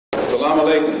Salaam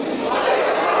Alaikum.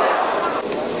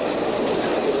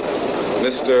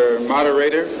 Mr.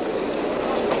 Moderator,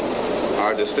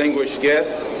 our distinguished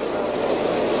guests,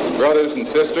 brothers and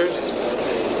sisters,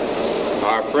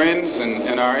 our friends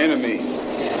and our enemies.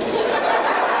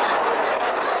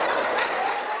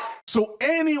 So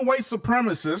any white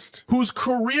supremacist whose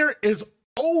career is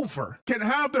over can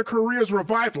have their careers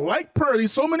revived like Pearly.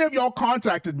 So many of y'all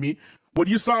contacted me when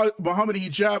you saw Muhammad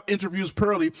Hijab interviews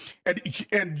Pearly and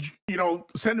you know,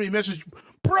 send me a message,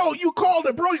 bro, you called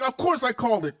it, bro. Of course I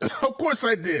called it. Of course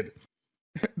I did.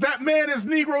 That man is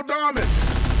Negro Damas.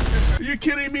 Are you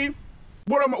kidding me?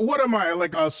 What am I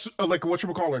like what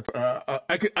you call it?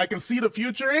 I can see the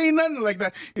future. Ain't nothing like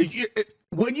that.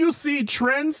 When you see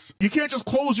trends, you can't just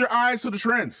close your eyes to the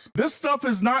trends. This stuff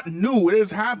is not new. It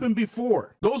has happened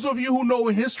before. Those of you who know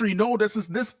history know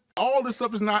all this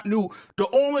stuff is not new. The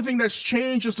only thing that's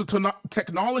changed is the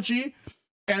technology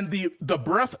and the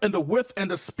breadth and the width and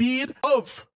the speed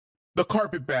of the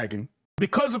carpetbagging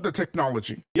because of the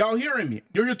technology. Y'all hearing me?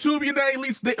 Your Youtubian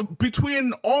elites,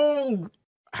 between all,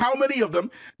 how many of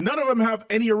them, none of them have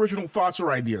any original thoughts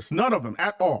or ideas. None of them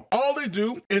at all. All they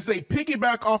do is they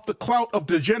piggyback off the clout of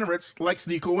degenerates like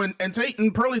Sneeko and Tate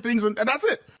and Pearly things, and that's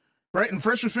it. Right? And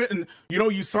Fresh and Fit, and you know,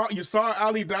 you saw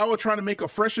Ali Dawah trying to make a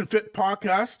Fresh and Fit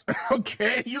podcast.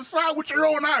 Okay, you saw it with your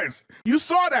own eyes. You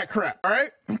saw that crap, all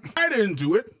right? I didn't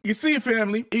do it. You see,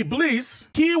 family, Iblis,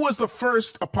 he was the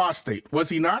first apostate, was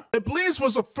he not? Iblis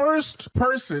was the first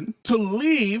person to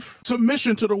leave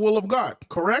submission to the will of God,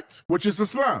 correct? Which is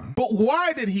Islam. But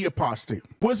why did he apostate?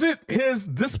 Was it his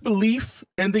disbelief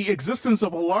in the existence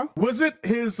of Allah? Was it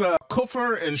his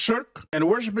kufr and shirk and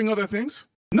worshiping other things?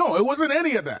 No, it wasn't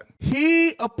any of that.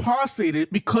 He apostated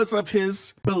because of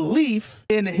his belief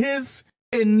in his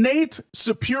innate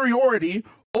superiority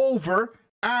over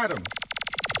Adam.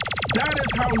 That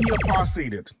is how he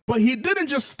apostated. But he didn't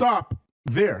just stop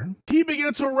there. He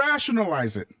began to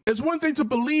rationalize it. It's one thing to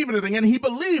believe in anything, and he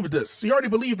believed this. He already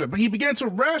believed it, but he began to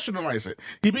rationalize it.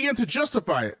 He began to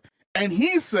justify it. And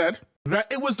he said that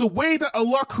it was the way that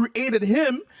Allah created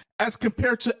him as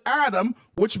compared to Adam,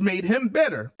 which made him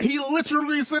better. He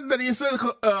literally said that. He said,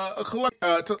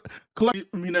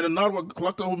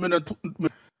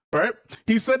 right?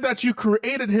 He said that you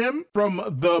created him from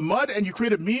the mud and you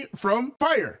created me from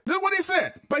fire. That's what he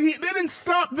said. But he didn't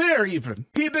stop there even.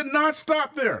 He did not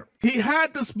stop there. He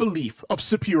had this belief of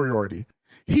superiority.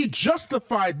 He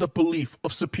justified the belief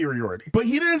of superiority. But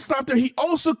he didn't stop there. He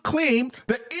also claimed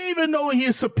that even though he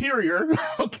is superior,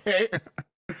 okay,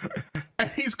 and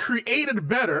he's created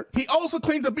better, he also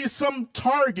claimed to be some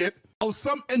target of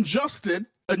some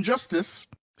injustice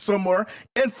somewhere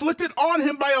inflicted on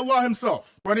him by Allah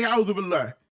himself.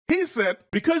 He said,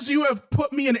 because you have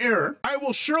put me in error, I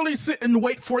will surely sit and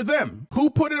wait for them. Who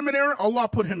put him in error? Allah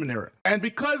put him in error. And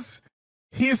because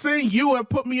he is saying, you have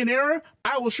put me in error,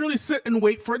 I will surely sit and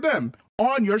wait for them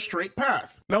on your straight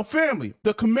path. Now, family,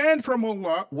 the command from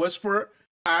Allah was for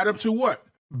Adam to what?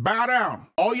 Bow down.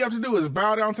 All you have to do is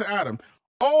bow down to Adam.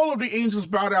 All of the angels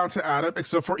bow down to Adam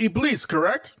except for Iblis,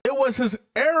 correct? It was his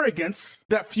arrogance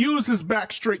that fused his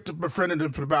back straight to befriending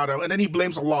him to bow down, and then he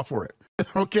blames Allah for it.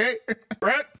 Okay?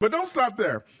 Right? But don't stop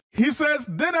there. He says,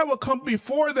 then I will come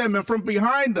before them and from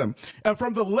behind them, and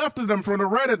from the left of them, from the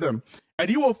right of them, and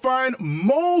you will find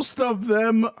most of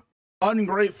them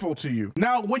ungrateful to you.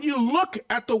 Now, when you look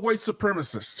at the white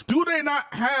supremacists, do they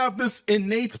not have this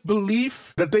innate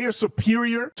belief that they are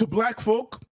superior to black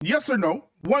folk? Yes or no?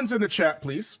 One's in the chat,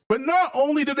 please. But not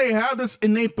only do they have this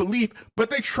innate belief, but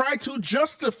they try to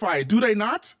justify it. Do they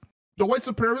not? The white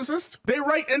supremacists? They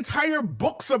write entire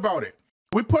books about it.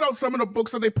 We put out some of the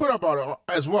books that they put about it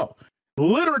as well.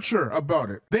 Literature about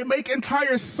it. They make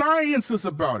entire sciences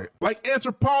about it, like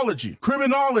anthropology,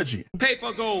 criminology.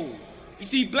 Paper gold. You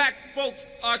see, black folks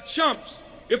are chumps.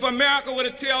 If America were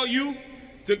to tell you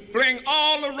to bring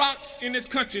all the rocks in this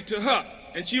country to her,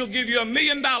 and she'll give you $1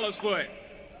 million for it,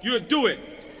 you'll do it.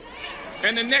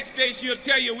 And the next day she'll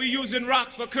tell you we're using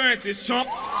rocks for currencies, chump.